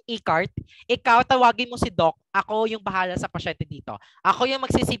yung e-card, ikaw, tawagin mo si doc, ako yung bahala sa pasyente dito. Ako yung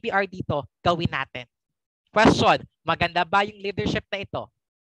magsi-CPR dito, gawin natin. Question, maganda ba yung leadership na ito?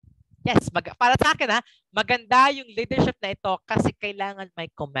 Yes, para sa akin maganda yung leadership na ito kasi kailangan may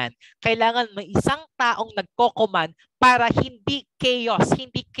command. Kailangan may isang taong nagko-command para hindi chaos,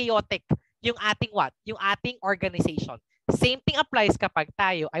 hindi chaotic yung ating Yung ating organization. Same thing applies kapag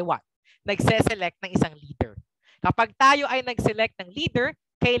tayo ay nagse-select ng isang leader. Kapag tayo ay nag-select ng leader,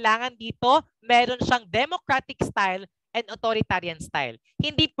 kailangan dito meron siyang democratic style and authoritarian style.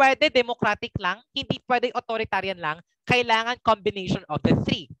 Hindi pwede democratic lang, hindi pwede authoritarian lang, kailangan combination of the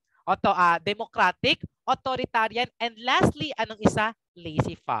three. Democratic, authoritarian, and lastly, anong isa?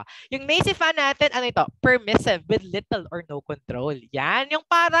 Laissez-faire. Yung laissez-faire natin, ano ito? Permissive with little or no control. Yan, yung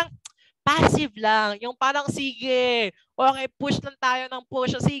parang passive lang. Yung parang sige, okay, push lang tayo ng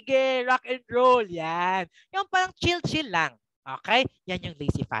push. Sige, rock and roll. Yan. Yung parang chill-chill lang. Okay? Yan yung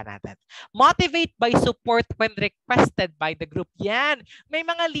laissez-faire natin. Motivate by support when requested by the group. Yan. May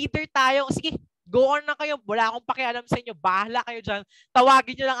mga leader tayo. Sige, go on na kayo. Wala akong pakialam sa inyo. Bahala kayo dyan.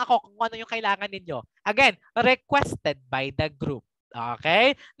 Tawagin nyo lang ako kung ano yung kailangan ninyo. Again, requested by the group.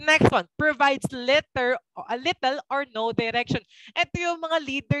 Okay? Next one, provides a little or no direction. Ito yung mga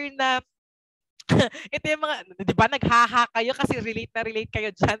leader na ito yung mga, di ba, naghaha kayo kasi relate na relate kayo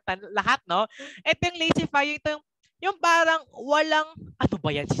dyan, lahat, no? Ito yung laissez-faire, ito yung parang walang, ano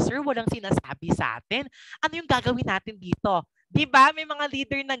ba yan si sir? Walang sinasabi sa atin. Ano yung gagawin natin dito? Di ba? May mga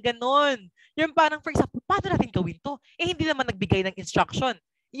leader na ganun. Yung parang, for example, paano natin gawin to? Eh, hindi naman nagbigay ng instruction.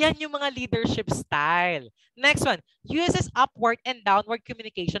 Yan yung mga leadership style. Next one, uses upward and downward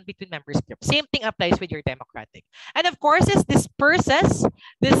communication between members group. Same thing applies with your democratic. And of course, it disperses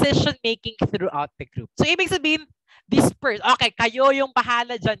decision-making throughout the group. So, ibig sabihin, disperse. Okay, kayo yung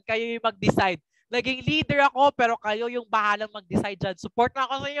bahala dyan. Kayo yung mag-decide. Naging leader ako, pero kayo yung bahalang mag-decide dyan. Support na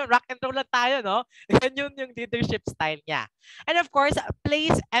ako sa inyo. Rock and roll lang tayo, no? Yan yung leadership style niya. And of course,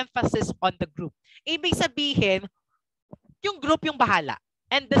 place emphasis on the group. Ibig sabihin, yung group yung bahala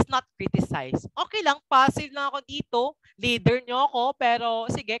and does not criticize. Okay lang, passive lang ako dito. Leader nyo ako, pero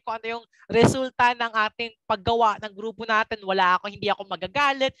sige, kung ano yung resulta ng ating paggawa ng grupo natin, hindi ako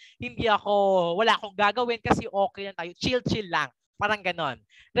magagalit, wala akong gagawin kasi okay lang tayo. Chill lang. Parang ganon.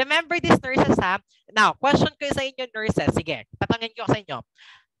 Remember these nurses, ha? Now, question ko sa inyo, nurses. Sige, tatangin ko sa inyo.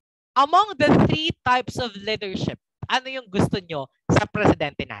 Among the 3 types of leadership, ano yung gusto nyo sa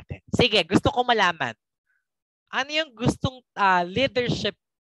presidente natin? Sige, gusto ko malaman. Ano yung gustong leadership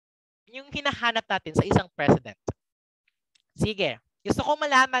yung hinahanap natin sa isang president? Sige, gusto ko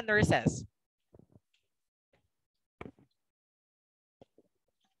malaman, nurses.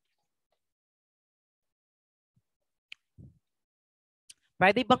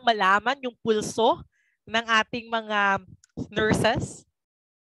 Pwede bang malaman yung pulso ng ating mga nurses?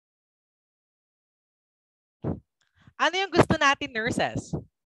 Ano yung gusto natin, nurses?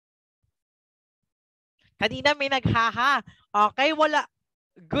 Kanina may naghaha. Okay, wala.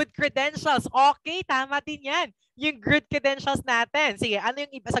 Good credentials. Okay, tama din yan. Yung good credentials natin. Sige, ano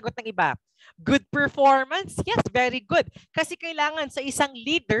yung sagot ng iba? Good performance? Yes, very good. Kasi kailangan sa isang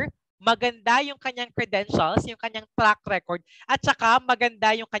leader, maganda yung kanyang credentials, yung kanyang track record, at saka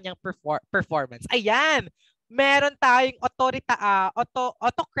maganda yung kanyang performance. Ayan. Meron tayong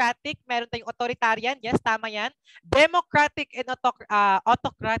autocratic, meron tayong authoritarian. Yes, tama yan. Democratic and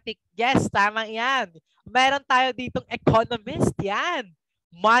autocratic. Yes, tama yan. Meron tayo ditong economist. Yan.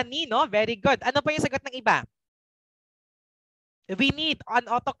 Money, no? Very good. Ano pa yung sagot ng iba? We need an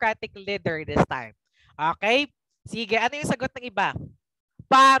autocratic leader this time. Okay? Sige, ano yung sagot ng iba?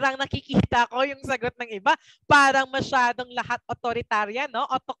 Parang nakikita ko yung sagot ng iba. Parang masyadong lahat authoritarian, no?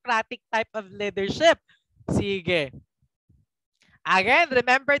 Autocratic type of leadership. Sige. Again,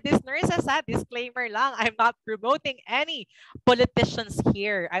 remember this, nurses, ha? Disclaimer lang. I'm not promoting any politicians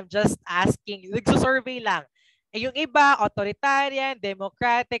here. I'm just asking, nagsusurvey lang. Yung iba, authoritarian,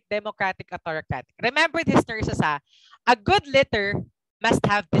 democratic, autocratic. Remember this, nurses, ha? A good leader must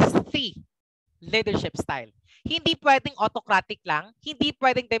have these three leadership style. Hindi pwedeng autocratic lang, hindi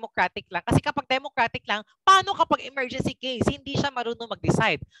pwedeng democratic lang. Kasi kapag democratic lang, paano kapag emergency case, hindi siya marunong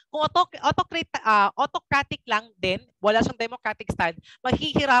mag-decide. Kung autocratic lang din, wala siyang democratic style,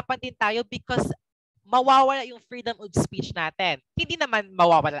 mahihirapan din tayo because mawawala yung freedom of speech natin. Hindi naman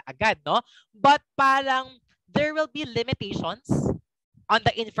mawawala agad, no? But parang there will be limitations on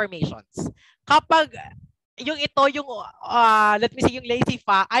the informations. Kapag yung ito, yung, let me say, yung lazy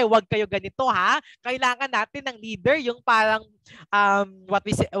fa, ay, wag kayo ganito, ha? Kailangan natin ng leader, yung parang, what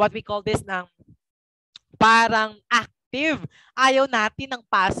we call this, ng parang active. Ayaw natin ng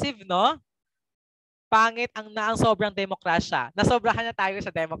passive, no? Pangit ang sobrang demokrasya. Nasobrahan na tayo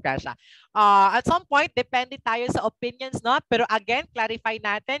sa demokrasya. At some point, depende tayo sa opinions, no? Pero again, clarify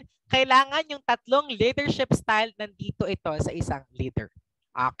natin, kailangan yung tatlong leadership style nandito ito sa isang leader.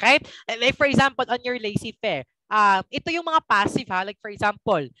 Okay? Like for example, on your lazy fair, ito yung mga passive, ha? Like for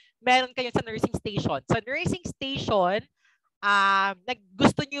example, meron kayo sa nursing station. Sa nursing station,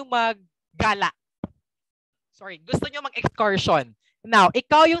 gusto nyo maggala. Sorry, gusto nyo mag-excursion. Now,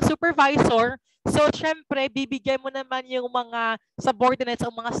 ikaw yung supervisor, so syempre, bibigyan mo naman yung mga subordinates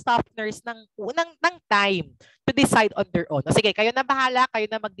o mga staff nurse ng time to decide on their own. O sige, kayo na bahala, kayo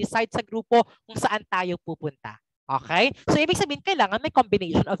na mag-decide sa grupo kung saan tayo pupunta. Okay? So, ibig sabihin, kailangan may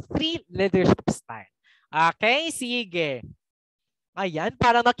combination of three leadership style. Okay? Sige. Ayan,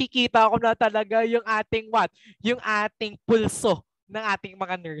 parang nakikita ko na talaga yung ating what? Yung ating pulso ng ating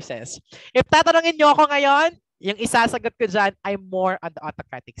mga nurses. If tatanungin nyo ako ngayon, yung isasagot ko dyan ay more on the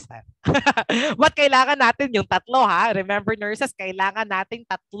autocratic style. But kailangan natin yung tatlo, ha? Remember, nurses, kailangan natin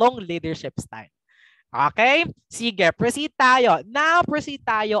tatlong leadership style. Okay? Sige, proceed tayo. Now, proceed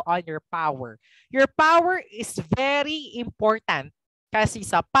tayo on your power. Your power is very important kasi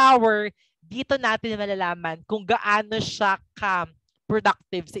sa power, dito natin malalaman kung gaano siya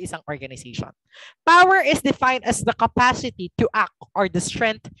productive sa isang organization. Power is defined as the capacity to act or the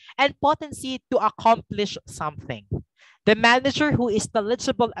strength and potency to accomplish something. The manager who is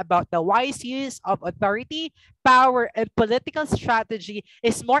knowledgeable about the wise use of authority, power, and political strategy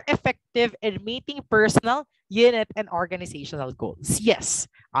is more effective in meeting personal, unit, and organizational goals. Yes.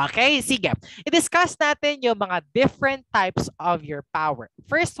 Okay, sige. I-discuss natin yung mga different types of your power.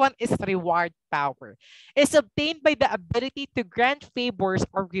 First one is reward power. It's obtained by the ability to grant favors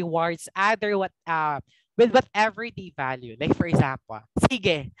or rewards with whatever they value. Like for example,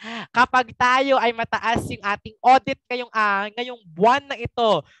 sige, kapag tayo ay mataas yung ating audit ngayong buwan na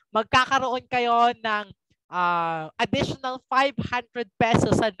ito, magkakaroon kayo ng additional 500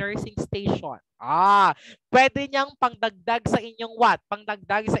 pesos sa nursing station. Pwede niyang pangdagdag sa inyong what?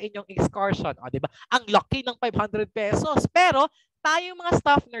 Pangdagdag sa inyong excursion. Diba? Ang laki ng 500 pesos. Pero tayo mga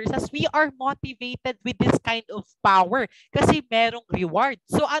staff nurses, we are motivated with this kind of power kasi merong reward.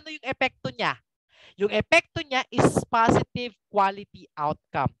 So ano yung epekto niya? Yung epekto niya is positive quality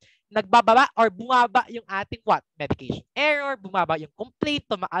outcome. Nagbababa or bumaba yung ating what? Medication error, bumaba yung complaint,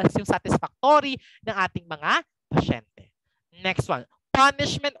 tumaas yung satisfactory ng ating mga pasyente. Next one,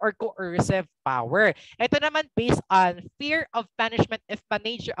 punishment or coercive power. Ito naman based on fear of punishment if a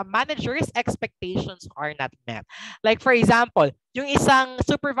manager's expectations are not met. Like for example, yung isang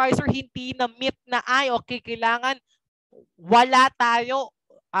supervisor hindi na meet na okay, kailangan wala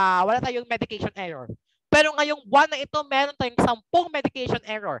tayong medication error. Pero ngayong buwan na ito, meron tayong 10 medication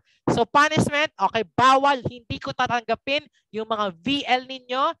error. So punishment, okay, bawal, hindi ko tatanggapin yung mga VL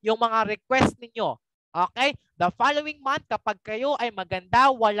ninyo, yung mga request ninyo. Okay? The following month, kapag kayo ay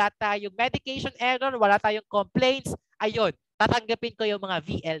maganda, wala tayong medication error, wala tayong complaints, ayun, tatanggapin ko yung mga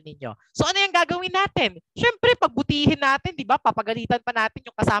VL ninyo. So ano yung gagawin natin? Siyempre, pagbutihin natin, di ba? Papagalitan pa natin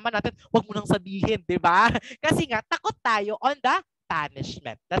yung kasama natin, huwag mo nang sabihin, di ba? Kasi nga, takot tayo on the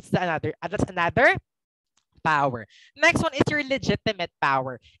punishment. That's another power. Next one is your legitimate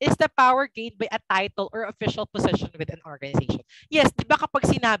power. It's the power gained by a title or official position with an organization. Yes, di ba kapag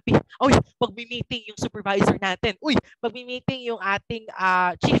sinabi, magmi-meeting yung supervisor natin, magmi-meeting yung ating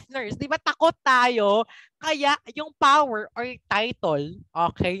chief nurse, di ba takot tayo? Kaya yung power or title,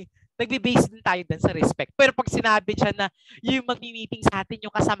 okay, nagbe-base din tayo din sa respect. Pero pag sinabi siya na yung magmi-meeting sa atin,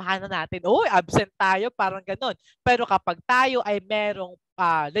 yung kasamahan na natin, absent tayo, parang ganun. Pero kapag tayo ay merong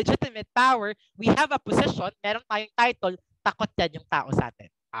legitimate power, we have a position, meron tayong title, takot yan yung tao sa atin.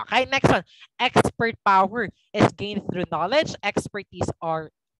 Okay, next one. Expert power is gained through knowledge, expertise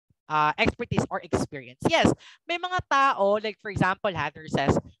or experience. Yes, may mga tao, like for example, Heather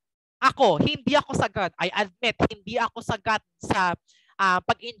says, hindi ako sagad. I admit, hindi ako sagad sa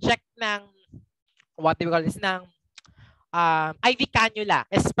pag-inject ng, what do we call this, ng IV cannula,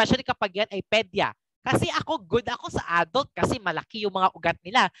 especially kapag yan ay pedya. Kasi good ako sa adult kasi malaki yung mga ugat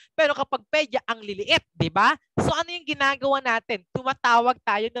nila. Pero kapag pedya, ang liliit, di ba? So ano yung ginagawa natin? Tumatawag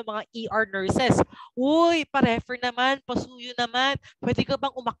tayo ng mga ER nurses. Uy, pa-refer naman, pasuyo naman. Pwede ka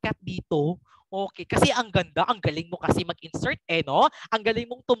bang umakyat dito? Okay, kasi ang ganda, ang galing mo kasi mag-insert no? Ang galing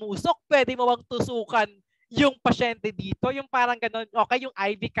mong tumusok, pwede mo bang tusukan yung pasyente dito? Yung parang ganun, okay, yung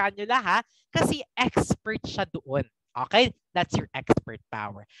IV cannula ha? Kasi expert siya doon. Okay, that's your expert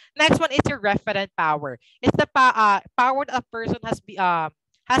power. Next one is your referent power. It's the power that a person has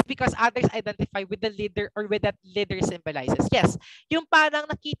because others identify with the leader or with that leader symbolizes. Yes, yung parang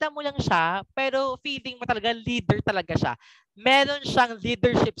nakita mo lang siya, pero feeling mo talaga leader talaga siya. Meron siyang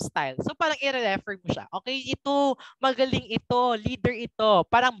leadership style. So parang i-refer mo siya. Okay, ito, magaling ito, leader ito.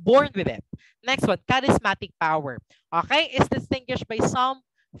 Parang born with it. Next one, charismatic power. Okay, is distinguished by some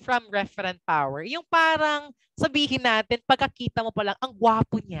from referent power. Yung parang sabihin natin, pagkakita mo pa lang, ang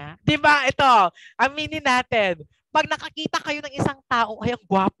gwapo niya. Diba? Ito, aminin natin. Pag nakakita kayo ng isang tao, ay ang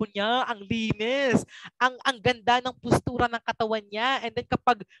gwapo niya, ang linis, ang ganda ng postura ng katawan niya. And then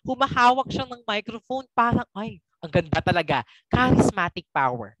kapag humahawak siya ng microphone, parang, ay, ang ganda talaga. Charismatic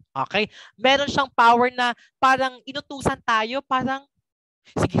power. Okay? Meron siyang power na parang inutusan tayo, parang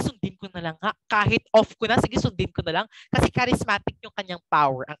sige, sundin ko na lang nga. Kahit off ko na, sige, sundin ko na lang. Kasi charismatic yung kanyang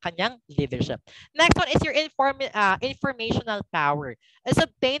power, ang kanyang leadership. Next one is your informational power. It's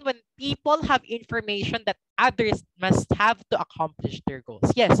obtained when people have information that others must have to accomplish their goals.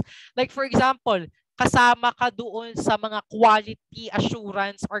 Yes, like for example, kasama ka doon sa mga quality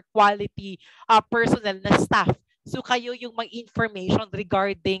assurance or quality personnel na staff. So kayo yung may information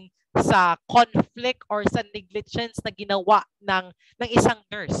regarding sa conflict or sa negligence na ginawa ng isang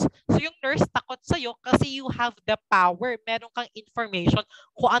nurse. So yung nurse takot sa'yo kasi you have the power. Meron kang information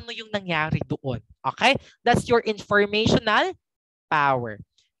kung ano yung nangyari doon. Okay? That's your informational power.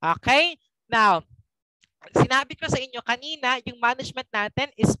 Okay? Now, sinabi ko sa inyo kanina, yung management natin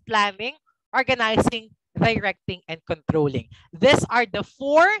is planning, organizing, directing, and controlling. These are the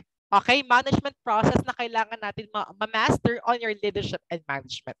 4 management process na kailangan natin ma-master on your leadership and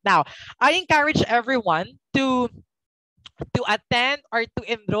management. Now, I encourage everyone to attend or to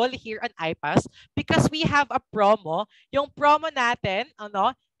enroll here on IPASS because we have a promo. Yung promo natin,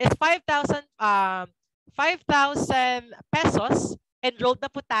 is 5,000 pesos. Enrolled na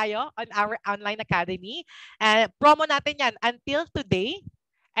po tayo on our online academy. And promo natin yan until today.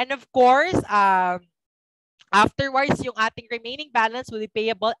 And of course, afterwards, yung ating remaining balance will be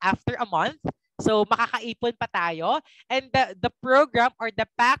payable after a month. So, makakaipon pa tayo. And the program or the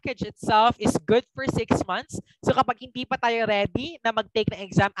package itself is good for 6 months. So, kapag hindi pa tayo ready na mag-take ng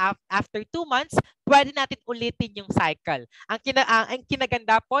exam after 2 months, pwede natin ulitin yung cycle. Ang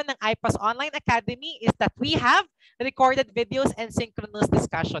kinaganda po ng IPASS Online Academy is that we have recorded videos and synchronous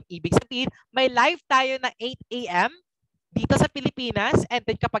discussion. Ibig sabihin, may live tayo na 8 a.m. dito sa Pilipinas, and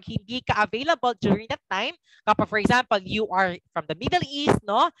then kapag hindi ka available during that time, kapag for example, you are from the Middle East,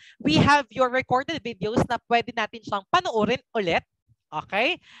 we have your recorded videos na pwede natin siyang panoorin ulit.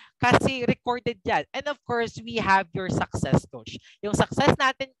 Okay? Kasi recorded yan. And of course, we have your success coach. Yung success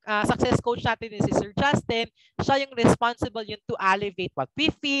coach natin is si Sir Justin. Siya yung responsible yun to alleviate what we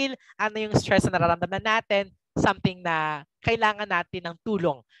feel, ano yung stress na nararamdaman natin, something na kailangan natin ng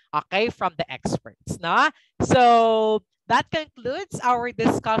tulong, okay, from the experts, no? So, that concludes our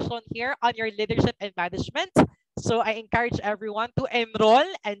discussion here on your leadership and management. So, I encourage everyone to enroll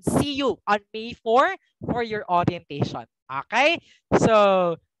and see you on May 4 for your orientation, okay?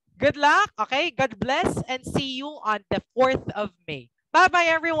 So, good luck, okay? God bless and see you on the 4th of May. Bye-bye,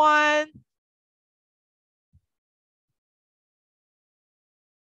 everyone!